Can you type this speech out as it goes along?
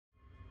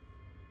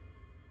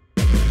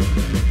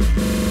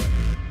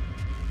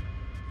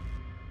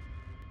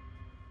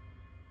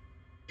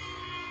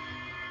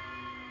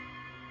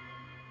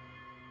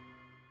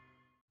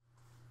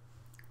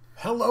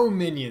Hello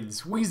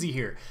minions, Wheezy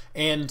here,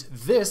 and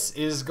this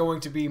is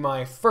going to be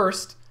my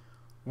first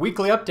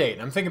weekly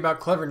update. I'm thinking about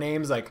clever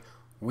names like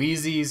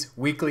Wheezy's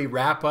Weekly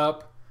Wrap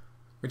Up,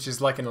 which is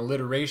like an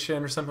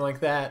alliteration or something like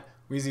that.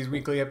 Wheezy's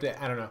Weekly Update,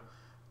 I don't know.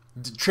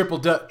 Triple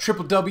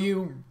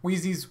W,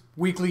 Wheezy's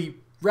Weekly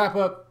Wrap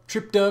Up,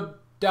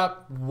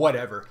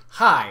 whatever.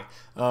 Hi,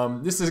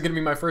 this is going to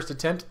be my first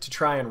attempt to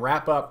try and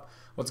wrap up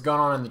what's gone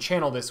on the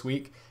channel this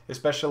week,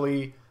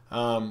 especially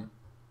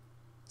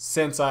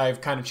since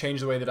I've kind of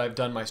changed the way that I've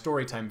done my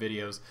storytime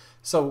videos.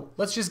 So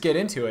let's just get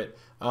into it.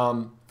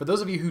 For those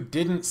of you who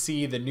didn't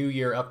see the New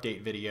Year update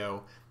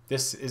video,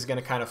 this is going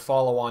to kind of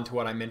follow on to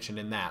what I mentioned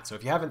in that. So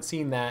if you haven't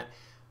seen that,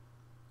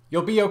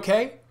 you'll be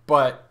okay,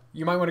 but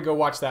you might want to go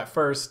watch that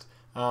first.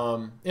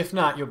 If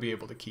not, you'll be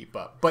able to keep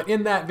up. But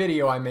in that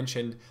video, I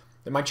mentioned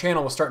that my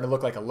channel was starting to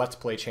look like a Let's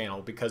Play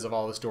channel because of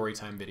all the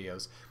storytime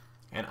videos.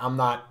 And I'm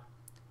not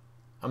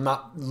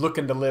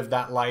looking to live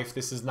that life.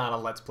 This is not a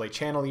Let's Play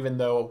channel, even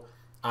though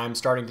I'm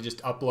starting to just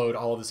upload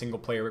all of the single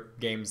player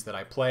games that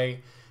I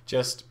play,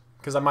 just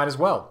because I might as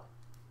well.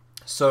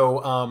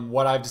 So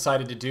what I've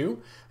decided to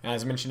do,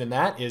 as mentioned in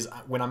that, is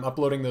when I'm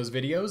uploading those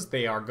videos,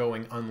 they are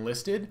going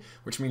unlisted,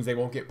 which means they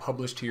won't get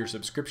published to your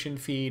subscription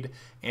feed,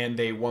 and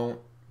they won't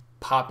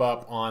pop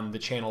up on the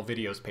channel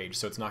videos page,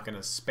 so it's not going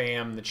to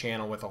spam the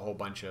channel with a whole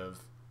bunch of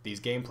these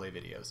gameplay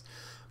videos.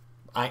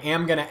 I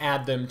am going to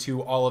add them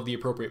to all of the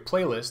appropriate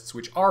playlists,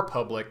 which are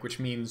public, which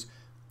means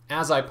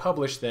as I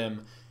publish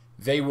them,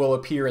 they will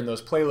appear in those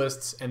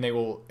playlists and they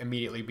will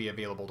immediately be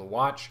available to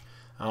watch.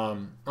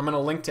 I'm going to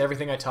link to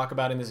everything I talk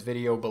about in this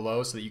video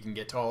below so that you can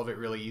get to all of it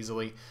really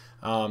easily.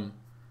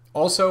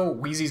 Also,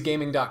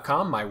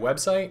 Wheezy'sGaming.com, my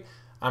website,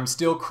 I'm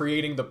still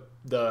creating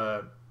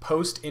the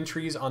post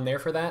entries on there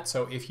for that.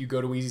 So if you go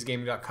to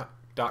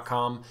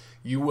Wheezy'sGaming.com,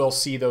 you will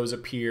see those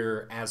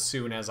appear as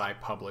soon as I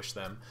publish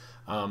them.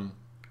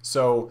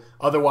 So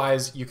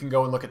otherwise, you can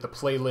go and look at the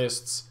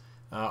playlists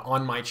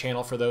on my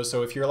channel for those.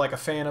 So if you're like a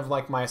fan of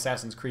like my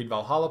Assassin's Creed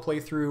Valhalla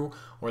playthrough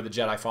or the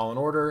Jedi Fallen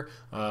Order,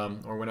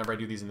 or whenever I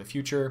do these in the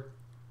future,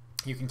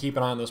 you can keep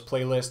an eye on those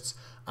playlists.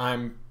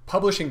 I'm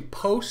publishing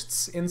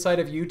posts inside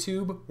of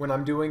YouTube when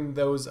I'm doing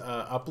those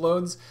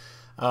uploads.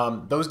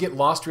 Those get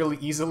lost really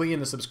easily in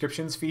the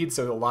subscriptions feed,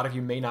 so a lot of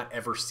you may not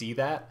ever see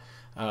that.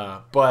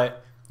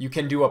 But you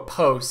can do a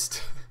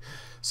post.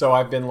 So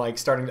I've been like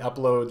starting to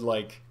upload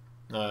like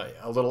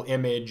a little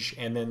image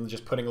and then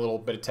just putting a little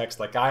bit of text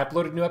like I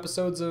uploaded new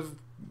episodes of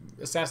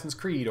Assassin's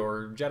Creed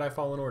or Jedi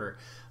Fallen Order.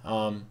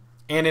 And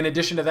in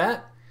addition to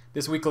that,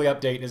 this weekly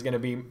update is going to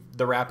be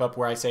the wrap up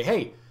where I say,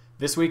 hey,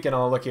 this week, and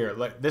I'll look here.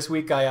 This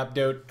week I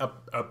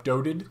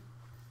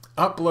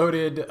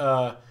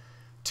uploaded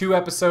 2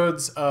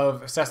 episodes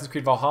of Assassin's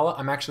Creed Valhalla.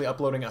 I'm actually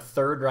uploading a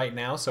third right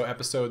now, so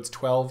episodes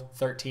 12,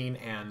 13,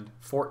 and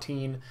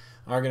 14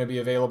 are going to be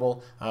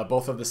available,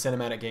 both of the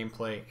cinematic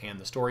gameplay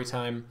and the story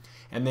time.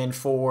 And then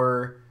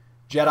for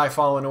Jedi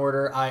Fallen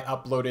Order, I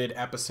uploaded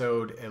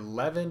episode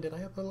 11. Did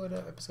I upload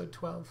episode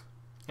 12?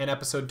 And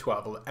episode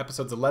 12.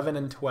 Episodes 11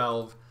 and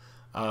 12.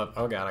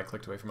 Oh god, I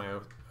clicked away from my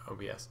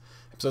OBS.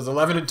 Episodes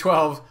 11 and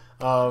 12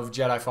 of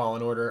Jedi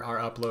Fallen Order are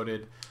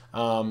uploaded.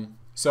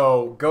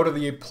 So go to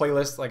the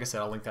playlist. Like I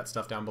said, I'll link that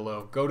stuff down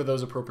below. Go to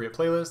those appropriate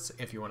playlists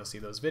if you want to see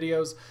those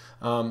videos.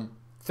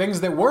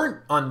 Things that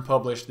weren't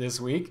unpublished this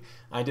week,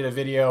 I did a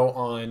video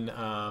on,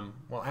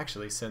 well,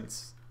 actually,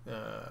 since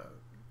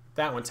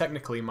that one,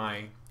 technically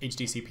my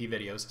HDCP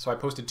videos. So I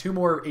posted 2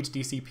 more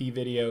HDCP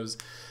videos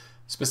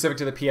specific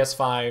to the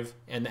PS5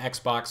 and the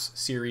Xbox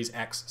Series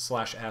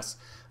X/S.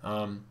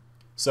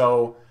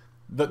 So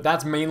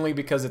that's mainly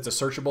because it's a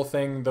searchable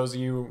thing. Those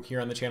of you here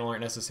on the channel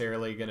aren't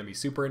necessarily going to be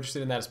super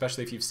interested in that,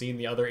 especially if you've seen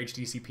the other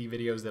HDCP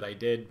videos that I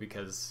did,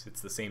 because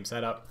it's the same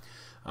setup.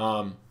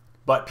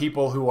 But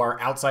people who are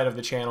outside of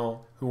the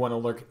channel who want to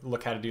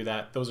look how to do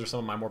that, those are some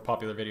of my more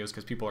popular videos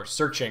because people are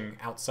searching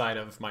outside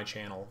of my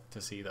channel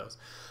to see those.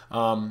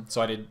 So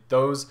I did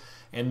those.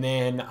 And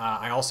then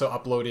I also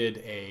uploaded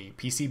a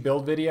PC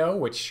build video,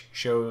 which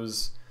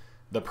shows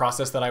the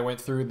process that I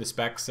went through, the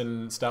specs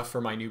and stuff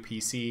for my new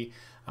PC.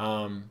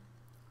 I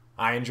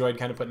enjoyed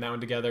kind of putting that one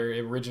together.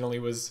 It originally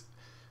was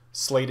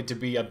slated to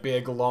be a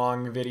big,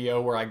 long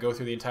video where I go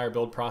through the entire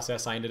build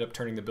process. I ended up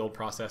turning the build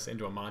process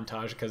into a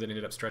montage because it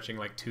ended up stretching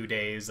like 2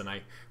 days and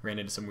I ran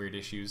into some weird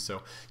issues.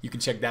 So you can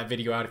check that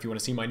video out if you want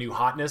to see my new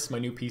hotness, my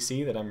new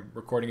PC that I'm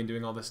recording and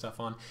doing all this stuff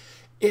on.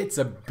 It's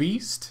a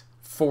beast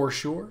for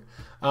sure.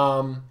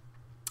 And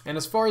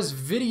as far as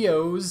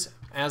videos,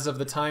 as of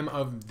the time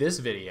of this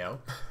video,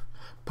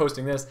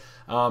 posting this,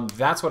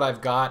 that's what I've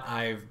got.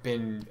 I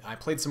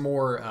played some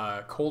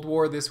more Cold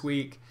War this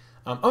week.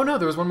 Oh no,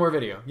 there was one more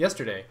video.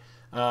 Yesterday,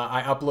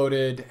 I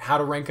uploaded how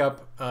to rank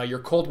up your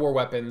Cold War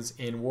weapons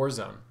in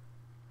Warzone.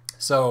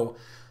 So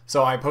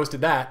I posted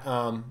that,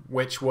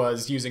 which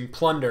was using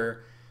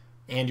Plunder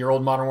and your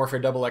old Modern Warfare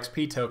double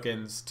XP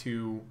tokens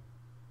to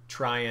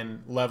try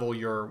and level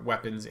your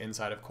weapons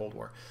inside of Cold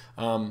War.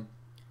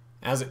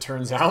 As it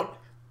turns out,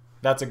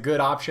 that's a good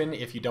option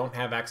if you don't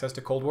have access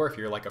to Cold War. If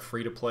you're like a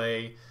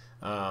free-to-play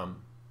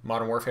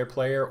Modern Warfare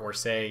player, or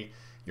say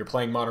you're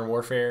playing Modern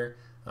Warfare,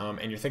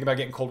 and you're thinking about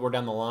getting Cold War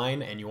down the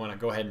line, and you want to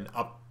go ahead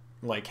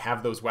and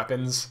have those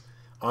weapons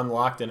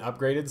unlocked and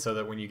upgraded so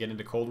that when you get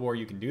into Cold War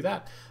you can do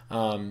that.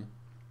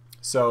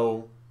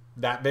 So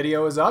that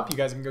video is up. You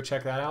guys can go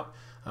check that out.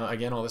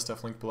 Again, all this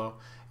stuff linked below.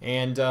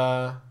 And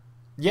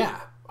yeah,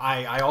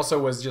 I also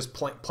was just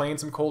playing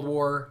some Cold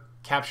War,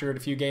 captured a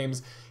few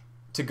games.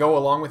 To go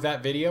along with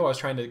that video, I was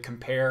trying to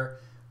compare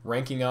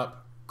ranking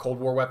up Cold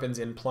War weapons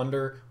in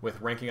Plunder with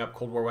ranking up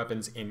Cold War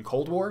weapons in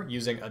Cold War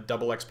using a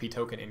double XP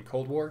token in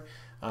Cold War.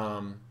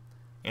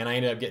 And I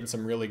ended up getting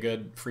some really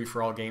good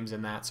free-for-all games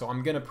in that. So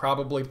I'm going to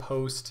probably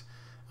post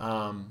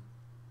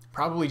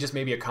probably just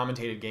maybe a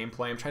commentated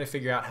gameplay. I'm trying to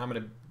figure out how I'm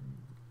going to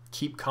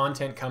keep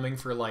content coming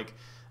for like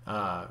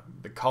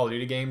the Call of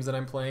Duty games that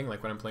I'm playing,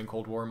 like when I'm playing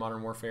Cold War,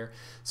 Modern Warfare,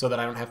 so that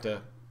I don't have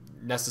to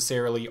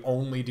necessarily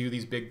only do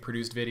these big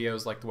produced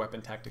videos like the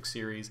Weapon Tactics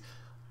series.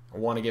 I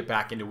want to get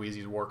back into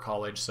Wheezy's War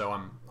College, so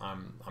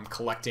I'm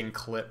collecting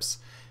clips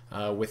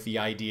with the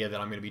idea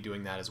that I'm going to be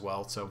doing that as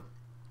well. So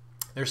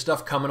there's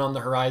stuff coming on the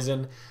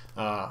horizon.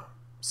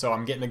 So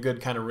I'm getting a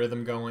good kind of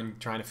rhythm going,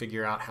 trying to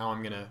figure out how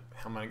I'm gonna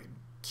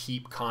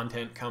keep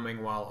content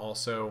coming while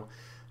also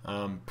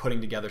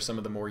putting together some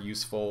of the more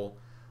useful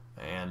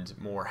and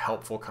more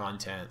helpful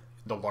content,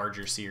 the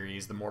larger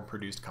series, the more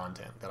produced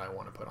content that I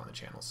want to put on the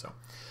channel. So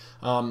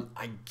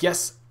I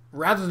guess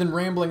rather than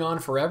rambling on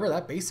forever,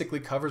 that basically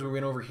covers what we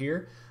went over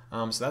here.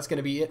 So that's going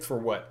to be it for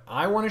what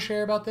I want to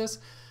share about this.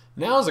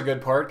 Now is a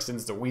good part,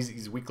 since the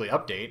Wheezy's weekly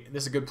update,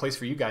 this is a good place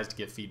for you guys to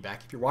give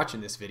feedback. If you're watching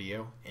this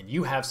video and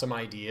you have some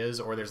ideas,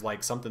 or there's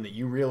like something that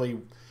you really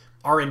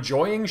are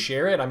enjoying,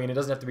 share it. I mean, it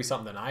doesn't have to be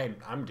something that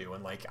I'm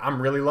doing. Like,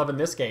 I'm really loving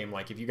this game.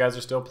 Like, if you guys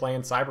are still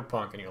playing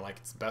Cyberpunk and you're like,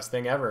 it's the best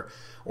thing ever.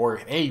 Or,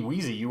 hey,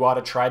 Wheezy, you ought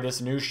to try this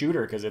new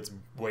shooter because it's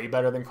way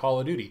better than Call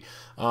of Duty.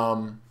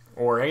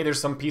 Or, hey, there's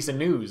some piece of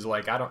news.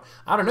 Like, I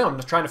don't know. I'm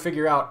just trying to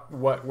figure out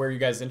where you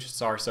guys'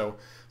 interests are. So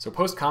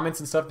post comments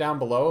and stuff down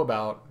below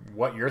about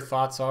what your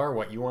thoughts are,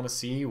 what you want to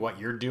see, what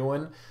you're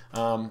doing.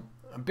 A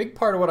big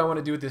part of what I want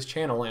to do with this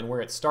channel and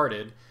where it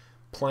started,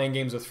 playing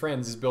games with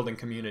friends, is building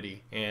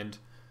community. And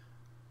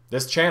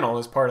this channel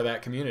is part of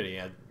that community.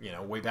 You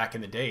know, way back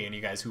in the day, and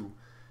you guys who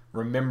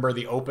remember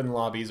the open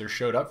lobbies or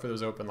showed up for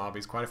those open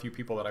lobbies, quite a few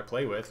people that I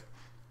play with.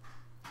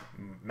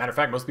 Matter of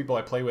fact, most people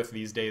I play with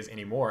these days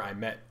anymore, I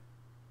met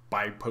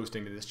by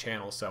posting to this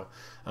channel. So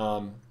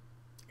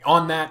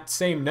on that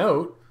same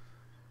note,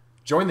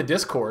 join the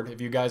Discord. If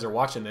you guys are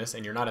watching this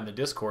and you're not in the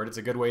Discord, it's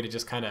a good way to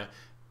just kind of...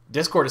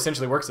 Discord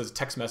essentially works as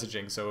text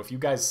messaging. So if you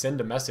guys send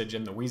a message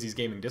in the Wheezy's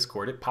Gaming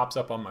Discord, it pops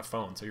up on my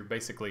phone. So you're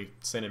basically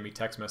sending me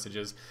text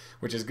messages,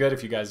 which is good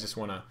if you guys just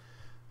want to,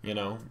 you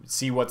know,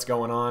 see what's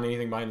going on,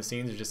 anything behind the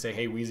scenes, or just say,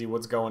 hey, Wheezy,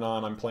 what's going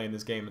on? I'm playing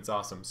this game. It's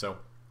awesome. So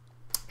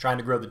trying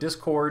to grow the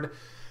Discord,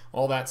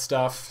 all that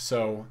stuff.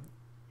 So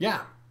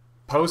yeah,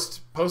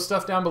 post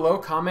stuff down below,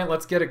 comment.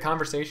 Let's get a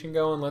conversation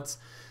going. Let's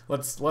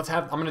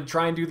have... I'm going to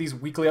try and do these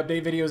weekly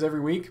update videos every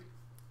week,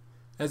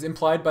 as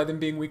implied by them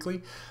being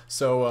weekly.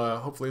 So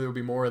hopefully there will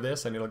be more of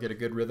this, and it'll get a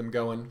good rhythm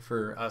going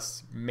for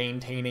us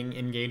maintaining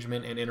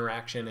engagement and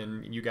interaction,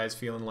 and you guys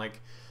feeling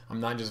like I'm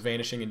not just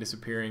vanishing and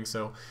disappearing.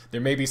 So there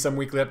may be some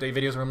weekly update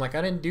videos where I'm like,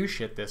 I didn't do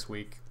shit this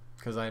week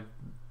because I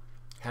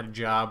had a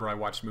job or I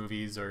watched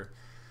movies, or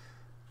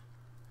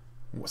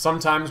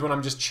sometimes when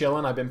I'm just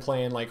chilling, I've been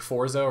playing like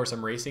Forza or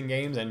some racing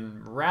games,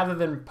 and rather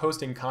than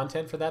posting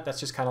content for that, that's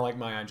just kind of like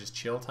my just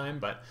chill time.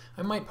 But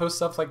I might post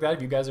stuff like that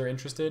if you guys are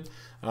interested.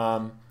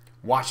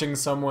 Watching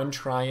someone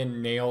try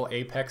and nail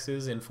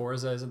apexes in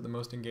Forza isn't the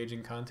most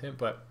engaging content,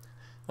 but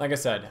like I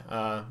said,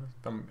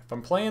 if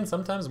I'm playing,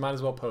 sometimes I might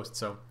as well post.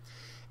 So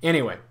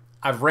anyway,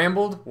 I've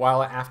rambled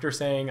after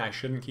saying I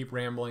shouldn't keep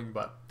rambling,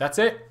 but that's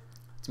it.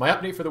 It's my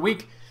update for the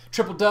week.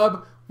 Triple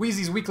dub,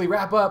 Wheezy's weekly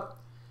wrap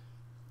up.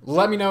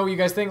 Let me know what you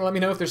guys think. Let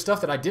me know if there's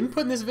stuff that I didn't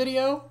put in this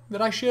video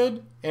that I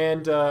should,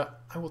 and I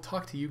will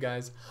talk to you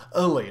guys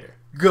later.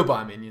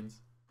 Goodbye,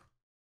 minions.